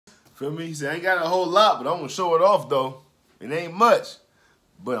Feel me? He said, I ain't got a whole lot, but I'm going to show it off, though. It ain't much,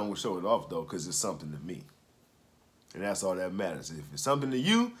 but I'm going to show it off, though, because it's something to me. And that's all that matters. If it's something to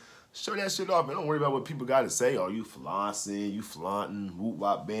you, show that shit off. And don't worry about what people got to say. Oh, you flossing, you flaunting, whoop,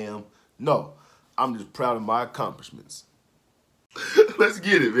 wop, bam. No, I'm just proud of my accomplishments. Let's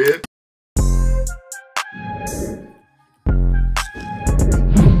get it, man.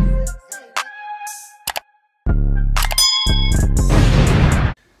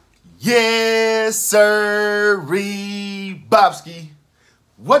 Yes, sir-ree, Bobski.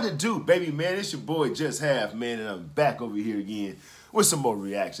 What to do, baby, man? It's your boy Just Half, man, and I'm back over here again with some more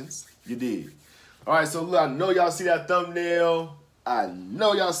reactions. You did. All right, so look, I know y'all see that thumbnail. I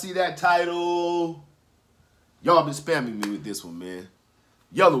know y'all see that title. Y'all been spamming me with this one, man.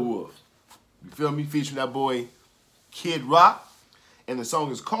 Yelawolf. You feel me? Featuring that boy Kid Rock. And the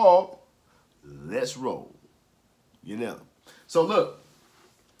song is called Let's Roll. You know. So look.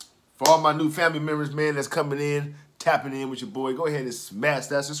 For all my new family members, man, that's coming in, tapping in with your boy, go ahead and smash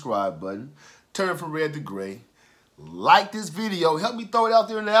that subscribe button. Turn from red to gray. Like this video. Help me throw it out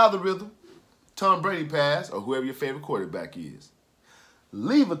there in the algorithm. Tom Brady pass, or whoever your favorite quarterback is.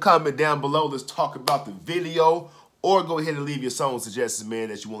 Leave a comment down below. Let's talk about the video. Or go ahead and leave your song suggestions, man,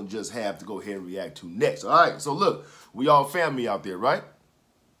 that you won't just have to go ahead and react to next. All right, so look, we all family out there, right?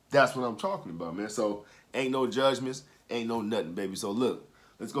 That's what I'm talking about, man. So ain't no judgments, ain't no nothing, baby. So look.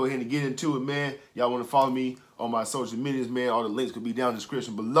 Let's go ahead and get into it, man. Y'all want to follow me on my social medias, man. All the links could be down in the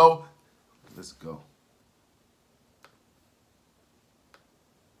description below. Let's go.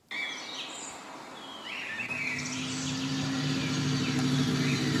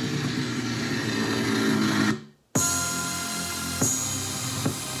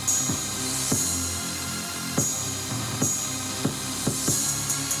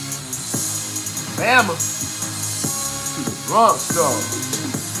 Bama to the Bronx, though.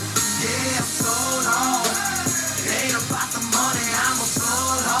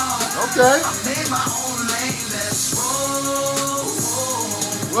 Okay. I made my own lane. Let's roll.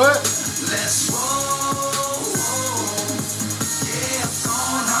 What? Let's roll. Yeah, I'm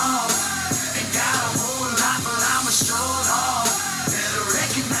going home. Ain't got a whole lot, but I'm a stroll home. Better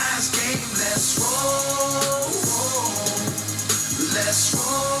recognize game. Let's roll. Let's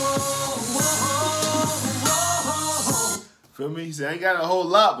roll. Feel me? He said, I ain't got a whole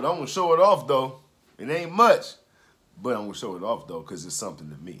lot, but I'm going to show it off, though. It ain't much, but I'm going to show it off, though, because it's something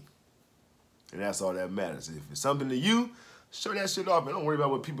to me. And that's all that matters. If it's something to you, show that shit off. And don't worry about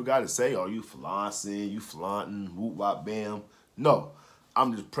what people got to say. Oh, you flossing, you flaunting, whoop, wop, bam. No,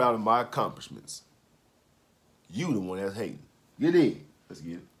 I'm just proud of my accomplishments. You the one that's hating. Get in. Let's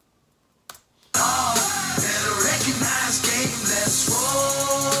get it. Better recognize game. Let's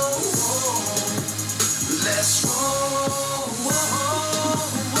roll. Let's roll.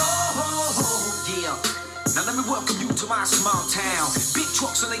 Yeah. Now let me welcome you to my small town. Big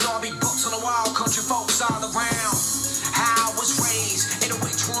trucks and they all big bucks on the wild country folks all around. How I was raised, in the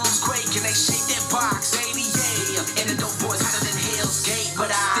way drums quake and they shake that box, 88. And the dope boys hotter than Hell's Gate, but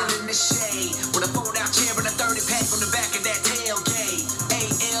I'm still in the shade with a fold-out chair and a 30-pack from the back of that tailgate.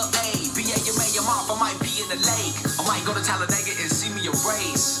 A-L-A-B-A-M-A, I'm off, I might be in the lake. I might go to Talladega and see me a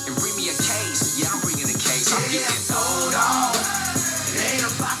race and bring me a case. Yeah, I'm bringing a case. I'm getting hold on. It ain't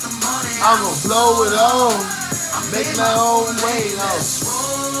about the money. I'm gonna blow it on. Make my own way, let's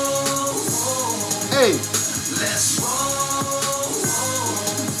roll. Hey. Let's roll.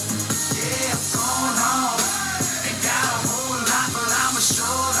 Yeah, I'm going home. Ain't got a whole lot, but I'm a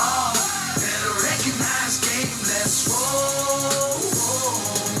stroll home. Better recognize game. Let's roll.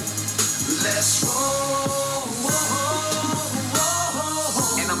 Let's roll.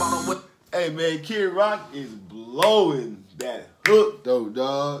 And I'm on the way. Hey, man, Kid Rock is blowing that hook, though,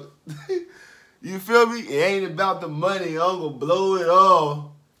 dog. You feel me? It ain't about the money. I'm gonna blow it all.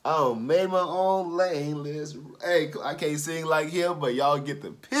 I done made my own lane. Hey, I can't sing like him, but y'all get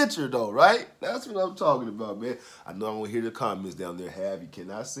the picture though, right? That's what I'm talking about, man. I know I'm gonna hear the comments down there. Have you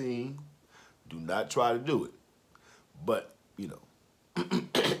cannot sing? Do not try to do it. But you know.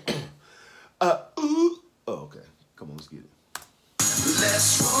 Oh, okay. Come on, let's get it.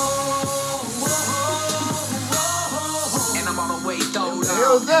 Let's roll. And I'm on the way, though. What the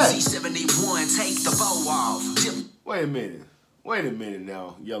hell is that? C71, take the bow off. Wait a minute. Wait a minute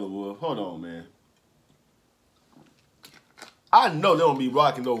now, Yelawolf. Hold on, man. I know they don't be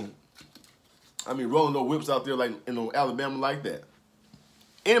rocking no, rolling no whips out there like in no Alabama like that.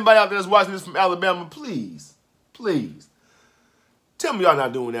 Anybody out there that's watching this from Alabama, please, please, tell me y'all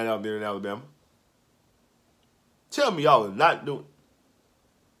not doing that out there in Alabama. Tell me y'all are not doing.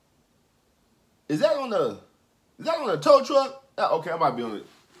 Is that on a tow truck? Okay, I might be on it.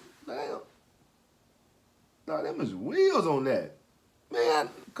 Damn. Nah, them is wheels on that. Man,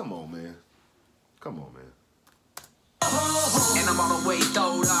 come on, man. Come on, man. And I'm on the way,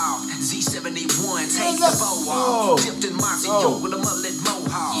 throwed off. Z71, take the bow off. Dipped in Mossy York with a mullet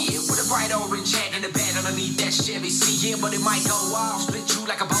mohawk. Yeah, with a bright orange hat and a bag underneath that Chevy. See, yeah, but it might go off. Split you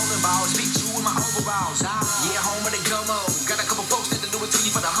like a bowling ball. Speak you in my overalls. Yeah, home of the gummo. Got a couple folks that do it to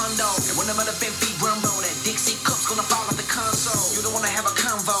you for the hundo. And when I'm at a 50 rumbo, that Dixie cup's gonna fall off the console. You don't wanna have a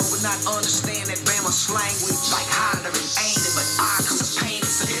convo, but not understand that Bama language. Like hollering, ain't it, but I come to pain it,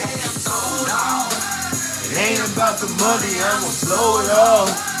 so you won't get throwed off. It ain't about the money, I'ma blow it all.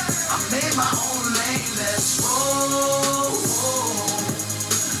 I made my own lane, let's roll.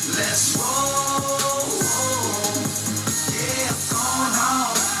 Let's roll. Yeah, I'm going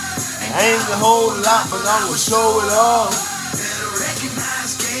home. I ain't a whole lot, but I'ma show it all. Better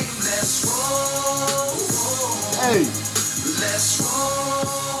recognize game, let's roll. Hey. Let's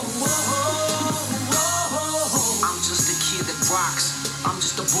roll. I'm just a kid that rocks. I'm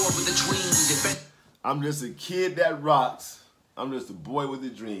just a boy with a dream. I'm just a kid that rocks. I'm just a boy with a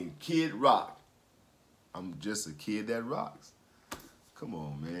dream. Kid Rock. I'm just a kid that rocks. Come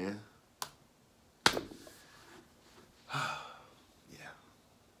on, man. Yeah.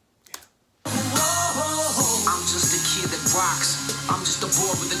 I'm just a kid that rocks. I'm just a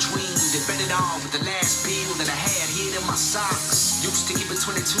boy with a dream. That bet it all with the last bill that I had hid in my socks. Used to keep a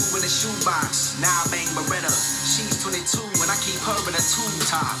 22 in a shoebox. Now I bang Beretta. She's 22 and I keep her in a tube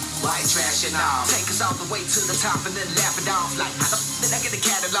top. White trash and all. Take us all the way to the top and then laugh it off. Like, how the f did I get a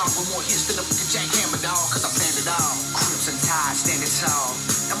catalog with more hits than a fucking jackhammer dog? Cause I planned it all. Crips and ties standing tall.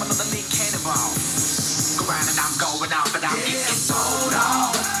 I'm another lit cannonball. Go around and I'm going out, but I'm getting sold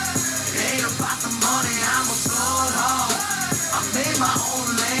off. It ain't about the money, I'ma blow it all. I made my own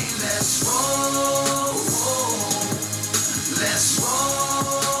lane, let's roll. Let's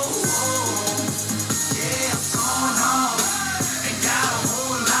roll. Yeah, I'm going home. Ain't got a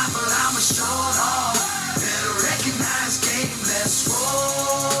whole lot, but I'ma show it all. Better recognize game, let's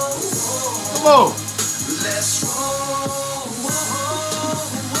roll. Come on. Let's roll.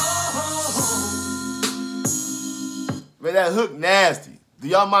 Man, that hook nasty. Do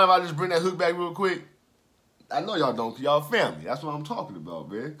y'all mind if I just bring that hook back real quick? I know y'all don't, cause y'all family. That's what I'm talking about,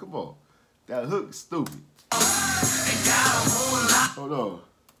 man. Come on. That hook is stupid. Ain't got a whole lot. Hold on.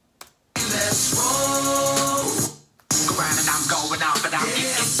 Let's roll. Go around and I'm going out, but I'm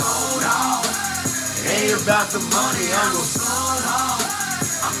getting sold off. It ain't about the money, I'm gonna blow it all.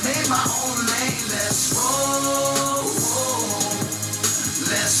 I made my own lane, let's roll.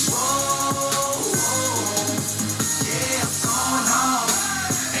 Let's roll. Yeah, I'm going home.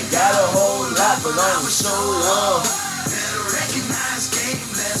 Ain't Got a whole lot, but I'ma show it all. better recognize game,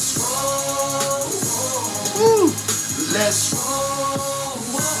 let's roll. Woo. Let's roll.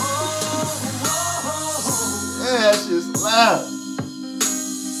 Yeah, that's just loud.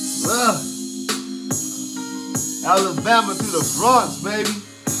 Alabama to the Bronx, baby.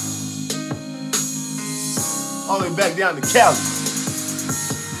 All the way back down to Cali.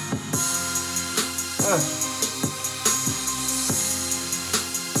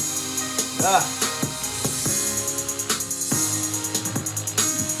 Let's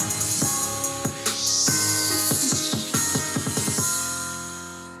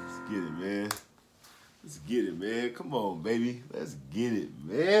get it, man. Let's get it, man. Come on, baby. Let's get it,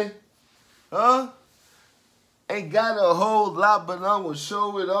 man. Huh? Ain't got a whole lot, but I'm gonna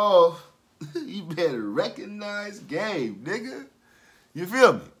show it off. You better recognize game, nigga. You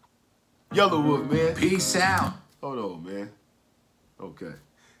feel me? Yelawolf, man. Peace out. Hold on, man. Okay.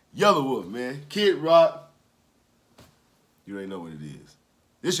 Yelawolf, man. Kid Rock. You ain't know what it is.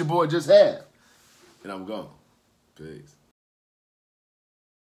 This your boy Just Have. And I'm gone. Peace.